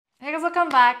welcome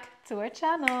back to our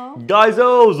channel.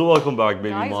 Guys-os, welcome back, Baby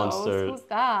Guys-os? Monster. Who's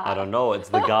that? I don't know, it's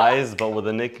the guys, but with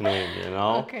a nickname, you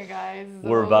know? Okay, guys.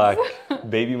 We're back.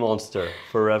 Babymonster,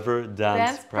 Forever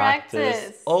Dance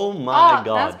Practice. Oh my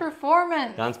God. Dance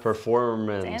performance. Dance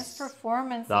performance. Dance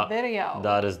performance That, video.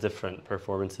 That is different.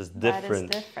 Performance is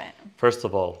different. That is different. First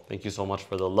of all, thank you so much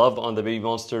for the love on the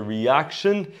Babymonster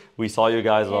reaction. We saw you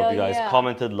guys, loved you guys,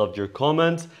 commented, loved your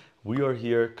comments. We are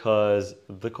here because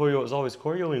the choreo is always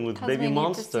choreoing with Babymonster. We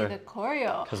need to see the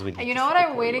choreo. You know what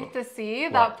I'm waiting to see?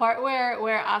 What? That part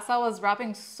where Asa was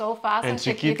rapping so fast and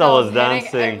Chiquita was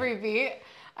dancing every beat.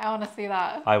 I want to see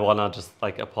that. I want to just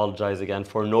like apologize again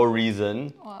for no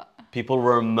reason. What? People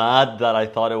were mad that I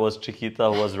thought it was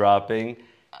Chiquita who was rapping.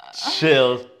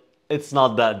 Chill. It's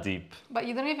not that deep. But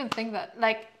you don't even think that,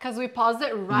 like, because we paused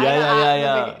it right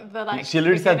at the like. She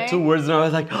literally said 2 words and I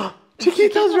was like, oh,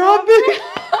 Chiquita's rapping.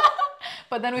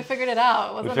 But then we figured it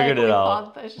out. We figured it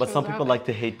out. But some people like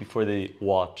to hate before they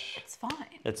watch. It's fine.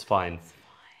 It's fine.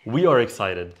 We are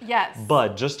excited. Yes.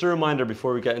 But just a reminder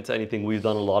before we get into anything, we've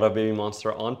done a lot of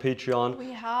Babymonster on Patreon.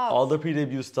 We have. All the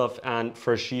pre-debut stuff, and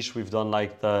for Sheesh, we've done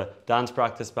like the dance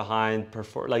practice behind,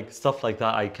 like stuff like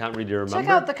that. I can't really remember. Check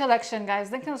out the collection, guys.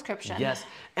 Link in the description. Yes.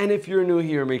 And if you're new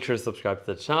here, make sure to subscribe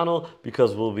to the channel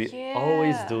because we'll be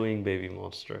always doing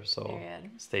Babymonster. So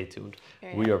stay tuned.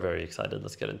 We are very excited.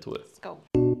 Let's get into it. Let's go.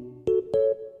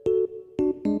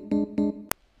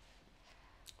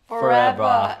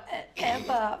 Forever.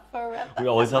 Ever, forever. We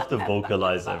always have to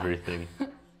vocalize everything.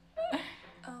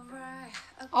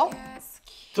 Oh,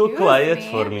 too quiet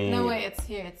for me. No, wait, it's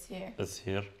here, it's here. It's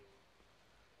here.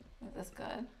 Is this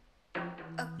good?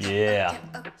 Yeah.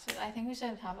 I think we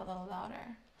should have a little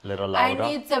louder. Little louder? I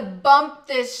need to bump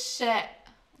this shit.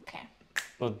 Okay.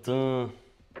 But,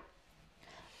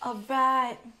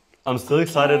 alright. I'm still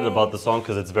excited about the song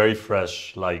because it's very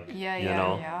fresh, like, you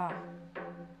know. Yeah.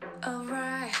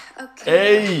 Alright,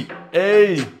 okay.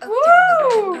 Hey!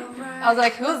 Woo! I was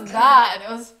like, who's that? And it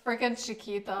was freaking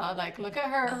Chiquita. Like, look at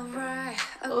her.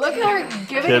 Look at her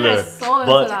giving her soul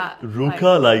into that. But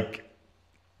Ruka, like,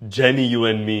 Jenny, you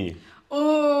and me.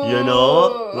 Ooh. You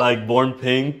know? Like, Born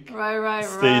Pink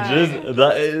stages.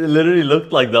 That, it literally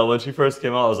looked like that when she first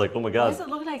came out. I was like, oh my God. Why does it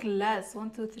look like less? 1,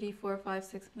 2, 3, 4, 5,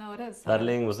 6. No, it is.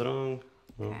 Spelling was wrong.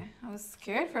 Okay, I was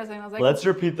scared for a second. I was like, let's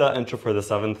repeat that intro for the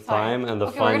 7th time and the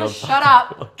final we're gonna time. Shut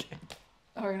up. Okay.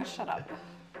 Oh, we're gonna shut up.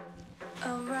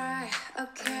 Alright,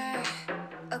 okay.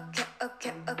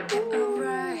 Okay.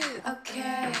 Alright,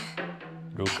 okay.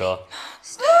 Ruka.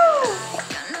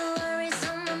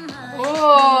 Oh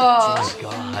my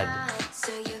God.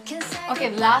 Okay,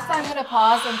 last I'm gonna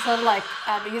pause until like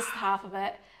at least half of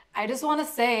it. I just want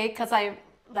to say, because I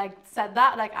like said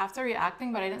that like after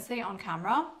reacting, but I didn't say it on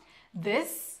camera.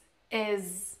 This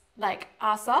is like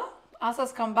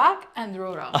Asa's comeback and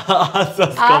Rora.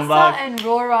 Asa's comeback. Asa and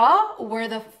Rora were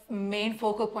the main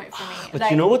focal point for me. But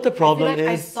like, you know what the problem is?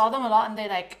 I saw them a lot and they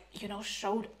like, you know,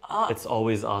 showed up. It's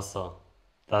always Asa.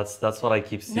 That's what I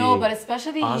keep seeing. No, but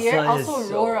especially here, also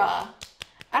Rora.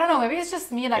 I don't know, maybe it's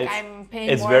just me, like I'm paying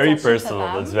more attention to them. It's very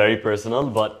personal, it's very personal,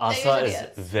 but Asa is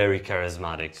very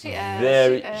charismatic.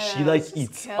 She like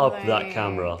eats up that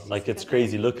camera. Like it's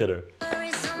crazy, look at her.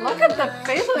 Look at the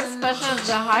facial expressions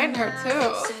behind her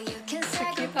too.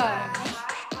 Chiquita.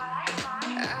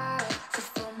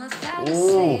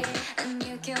 Ooh.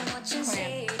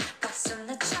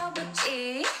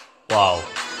 Wow,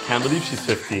 can't believe she's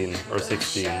 15 or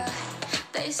 16.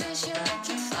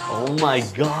 Oh my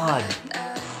God.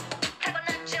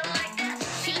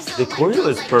 The choreo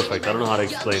is perfect. I don't know how to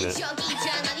explain it.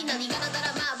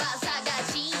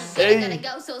 Hey!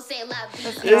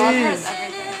 Hey!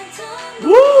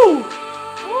 Woo!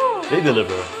 They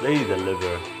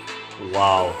deliver.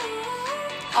 Wow.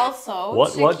 Also,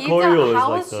 what choreo is how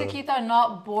like is Chiquita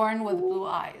not born with blue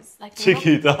eyes? Like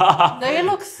Chiquita. They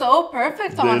look so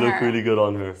perfect on her. They look really good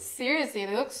on her. Seriously,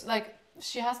 they look like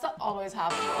she has to always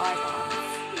have blue eyes on.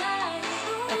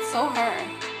 That's so her.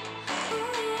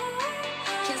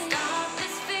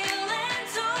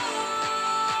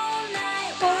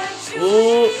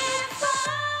 Ooh.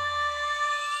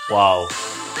 Wow.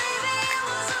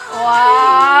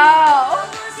 Wow.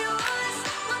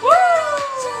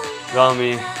 Woo.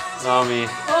 Rami.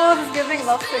 Oh, this is giving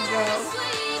love to girls.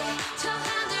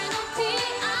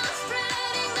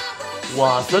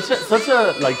 Wow, such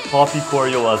a like poppy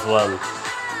choreo as well.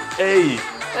 Hey.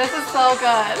 This is so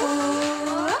good.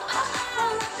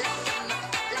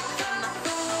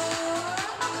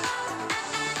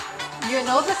 You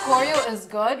know the choreo is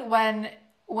good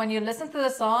when you listen to the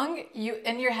song, you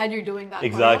in your head you're doing that.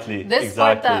 Exactly. Choreo. This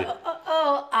part that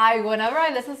whenever I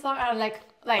listen to the song, I'm like,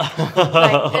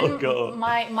 Go.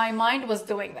 my mind was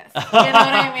doing this. You know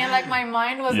what I mean? Like my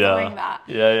mind was doing that.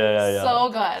 Yeah. So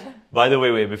good. By the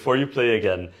way, wait, before you play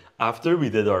again, after we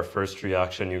did our first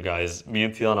reaction, you guys, me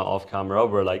and Tiana off camera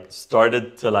were like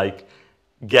started to like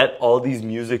get all these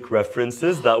music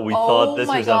references that we thought this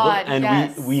resembled,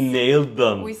 and we nailed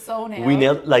them. We so nailed. We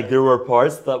nailed, like there were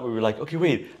parts that we were like, okay,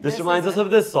 wait, this reminds us of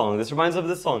this song. This reminds us of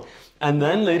this song. And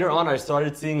then later on, I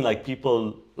started seeing like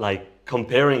people like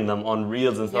comparing them on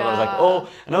reels and stuff. I was like, oh,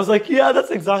 and I was like, yeah, that's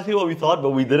exactly what we thought,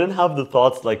 but we didn't have the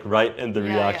thoughts like right in the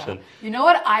reaction. You know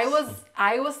what I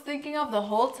was thinking of the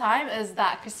whole time is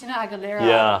that Christina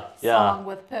Aguilera song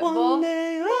with Pitbull.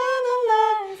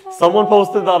 Someone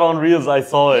posted that on reels. I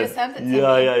saw it. You sent it to me.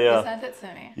 Yeah. You sent it to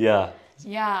me.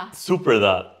 Yeah. Super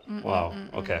that. Wow.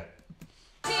 Okay.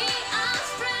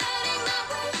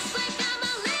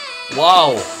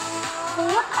 Wow.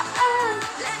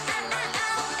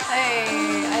 Hey,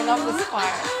 I love this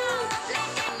part.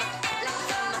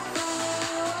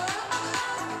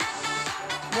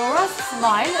 Rora's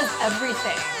smile is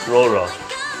everything. Rora.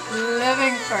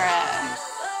 Living for it.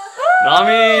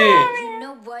 Nami! You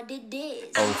know what it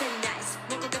is.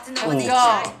 Let's go.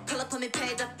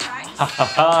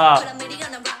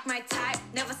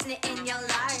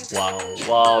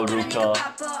 Wow, Ruka.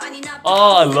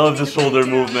 Oh, I love the shoulder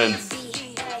movements.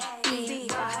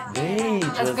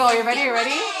 Let's go. You ready? You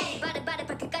ready?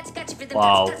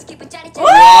 Wow.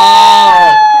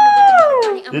 Wow!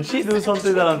 Did she do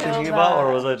something that I'm thinking about,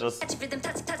 or was I just...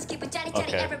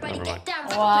 Okay, never mind.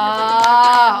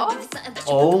 Wow.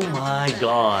 Oh my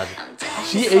god.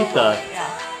 She ate that. Yeah.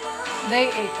 They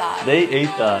ate that. They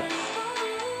ate that.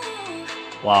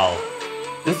 Wow.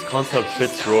 This concept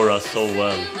fits Rora so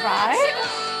well. Right?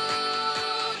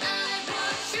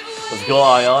 Let's go,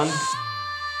 Ion.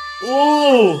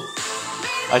 Ooh!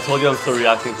 I told you I'm still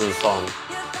reacting to the song.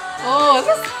 Oh,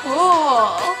 this is cool.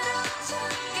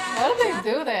 What did they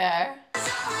do there?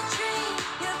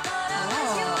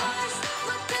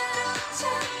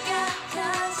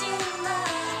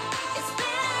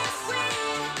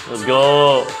 Let's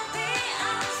go.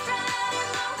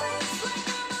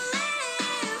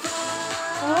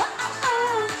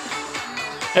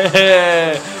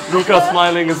 Hey, Ruka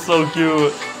smiling is so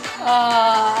cute.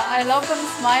 I love them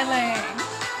smiling.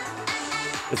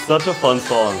 It's such a fun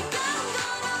song.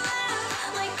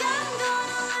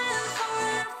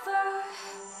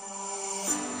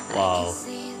 Wow.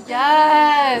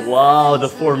 Yes. Wow, the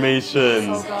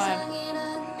formation. So good.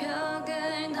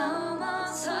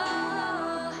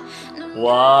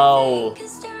 Wow.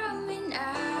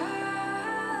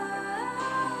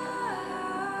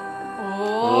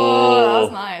 Oh, that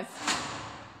was nice.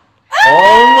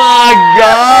 Oh my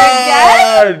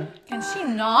god! Can she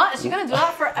not? Is she gonna do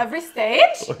that for every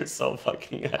stage? We're so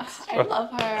fucking extra. I love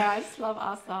her. I just love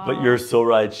Asa. But you're so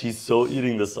right. She's so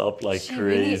eating this up like she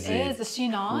crazy. Really is she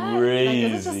not? Crazy.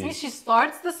 Like, is it just me? She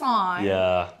starts the song.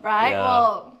 Yeah. Right? Yeah.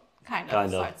 Well, kind of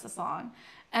starts the song.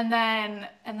 And then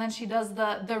she does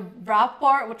the rap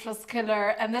part, which was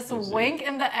killer, and this wink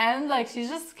in the end, like she's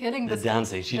just killing the this.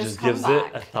 dancing, she just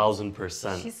comeback. gives it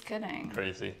 1000%. She's kidding.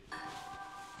 Crazy.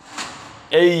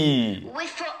 Hey! Wait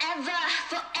forever,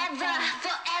 forever,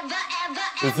 forever, ever.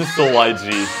 This is so YG.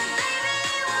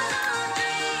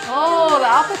 Oh, the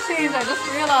outfit change! I just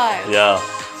realized. Yeah.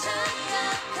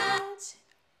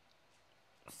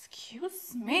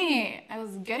 Excuse me. I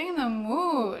was getting in the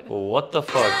mood. What the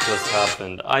fuck just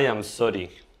happened? I am sorry.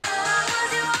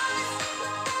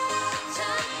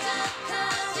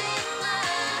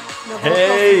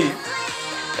 Hey!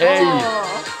 Hey! Oh.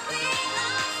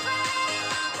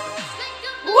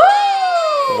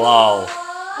 Woo! Wow.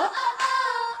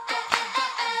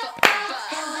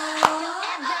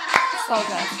 So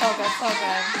good, so good, so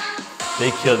good.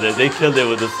 They killed it. They killed it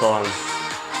with the song.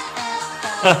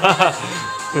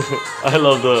 I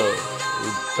love the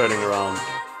turning around.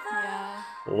 Yeah.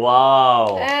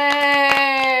 Wow.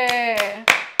 Hey!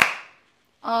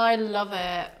 Oh, I love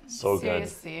it. So good.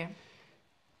 Seriously.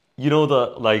 You know,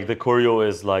 the choreo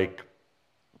is like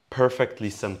perfectly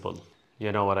simple.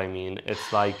 You know what I mean?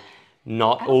 It's like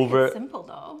not I don't think over. it's simple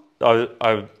though.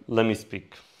 Let me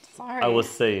speak. Sorry. I will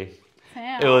say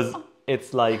Damn.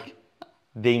 it's like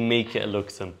they make it look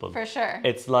simple. For sure.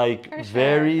 It's like For sure,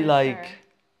 very for like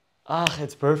sure.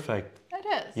 it's perfect. It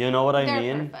is. You know what I They're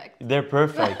mean? perfect. They're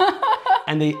perfect.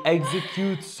 And they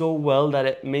execute so well that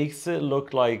it makes it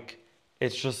look like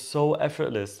it's just so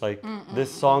effortless. Like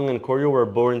this song and choreo were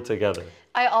born together.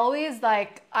 I always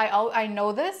like, I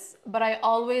know this, but I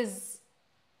always,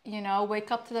 you know,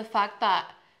 wake up to the fact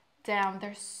that damn,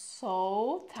 they're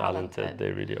so talented.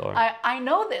 They really are. I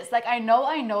know this. Like I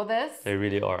know this. They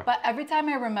really are. But every time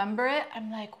I remember it,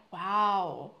 I'm like,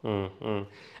 wow.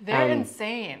 They're And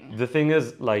insane. the thing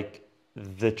is, like,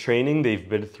 the training they've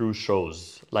been through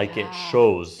shows. Like Yeah, it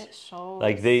shows. It shows.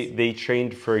 Like they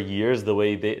trained for years the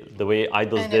way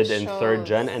idols And it did in third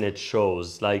gen, shows. and it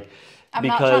shows. Like I'm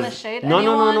because not trying to shade no,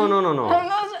 anyone. no. I'm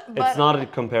not- but- It's not a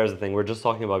comparison thing. We're just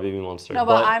talking about Babymonster. No,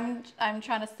 but I'm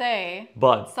trying to say.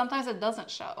 But Sometimes it doesn't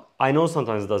show. I know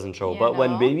sometimes it doesn't show. You But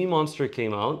when know? Babymonster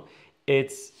came out,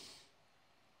 it's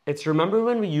remember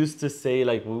when we used to say,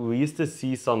 like, we used to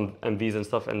see some MVs and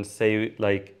stuff and say,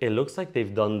 like, it looks like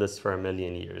they've done this for a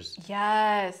million years.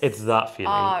 Yes. It's that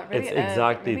feeling. It really it's is.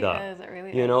 exactly It really that. is. It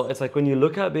really You know, is. it's like when you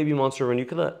look at Babymonster, when you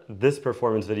look at this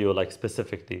performance video, like,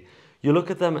 specifically, you look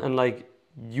at them and, like,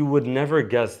 you would never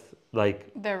guess, like,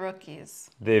 They're rookies.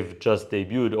 they've just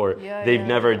debuted or Yeah, they've yeah,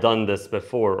 never yeah. done this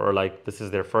before, or, like, this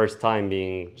is their first time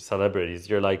being celebrities.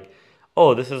 You're like,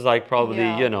 oh, this is, like, probably,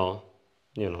 Yeah.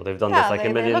 you know, they've done this, like, a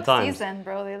they million look times. seasoned,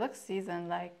 bro. They look seasoned.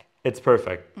 Like, It's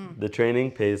perfect. The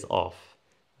training pays off.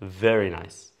 Very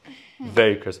nice.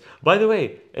 Very crisp. By the way,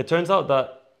 it turns out that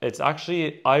it's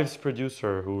actually Ives'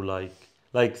 producer who like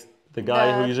the guy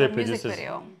who usually the music produces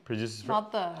video. produces for,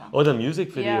 not the. oh, the music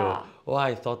video. Yeah. Oh,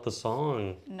 I thought the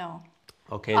song. No.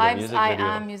 Okay, the music I video.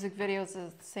 am music videos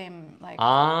is the same like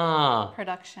Ah,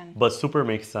 production. but super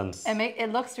makes sense. It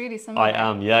looks really similar. I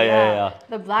am. Yeah.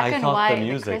 The black I and thought white, the the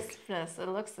music. crispness, it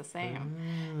looks the same.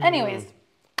 Anyways,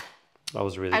 That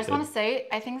was really I just good. want to say,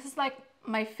 I think this is like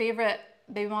my favorite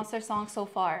Babymonster song so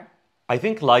far. I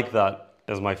think Like That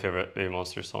is my favorite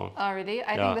Babymonster song. Oh, really?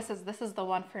 I Yeah. think this is the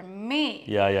one for me.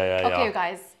 Yeah. Okay, you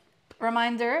guys.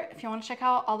 Reminder, if you want to check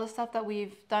out all the stuff that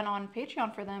we've done on Patreon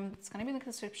for them, it's going to be in the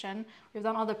description. We've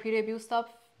done all the pre-debut stuff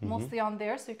mostly on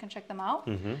there, so you can check them out.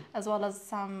 As well as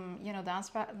some, dance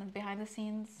behind the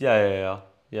scenes, Yeah.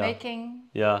 making,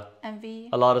 Yeah. MV,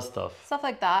 A lot of stuff. stuff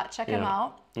like that. Check them Yeah.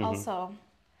 out. Also,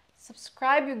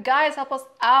 subscribe, you guys. Help us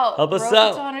out. Help us Road out.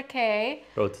 to 200K.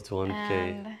 Road to 200K.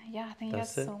 And yeah, thank you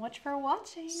That's guys it. so much for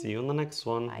watching. See you on the next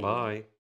one. Bye.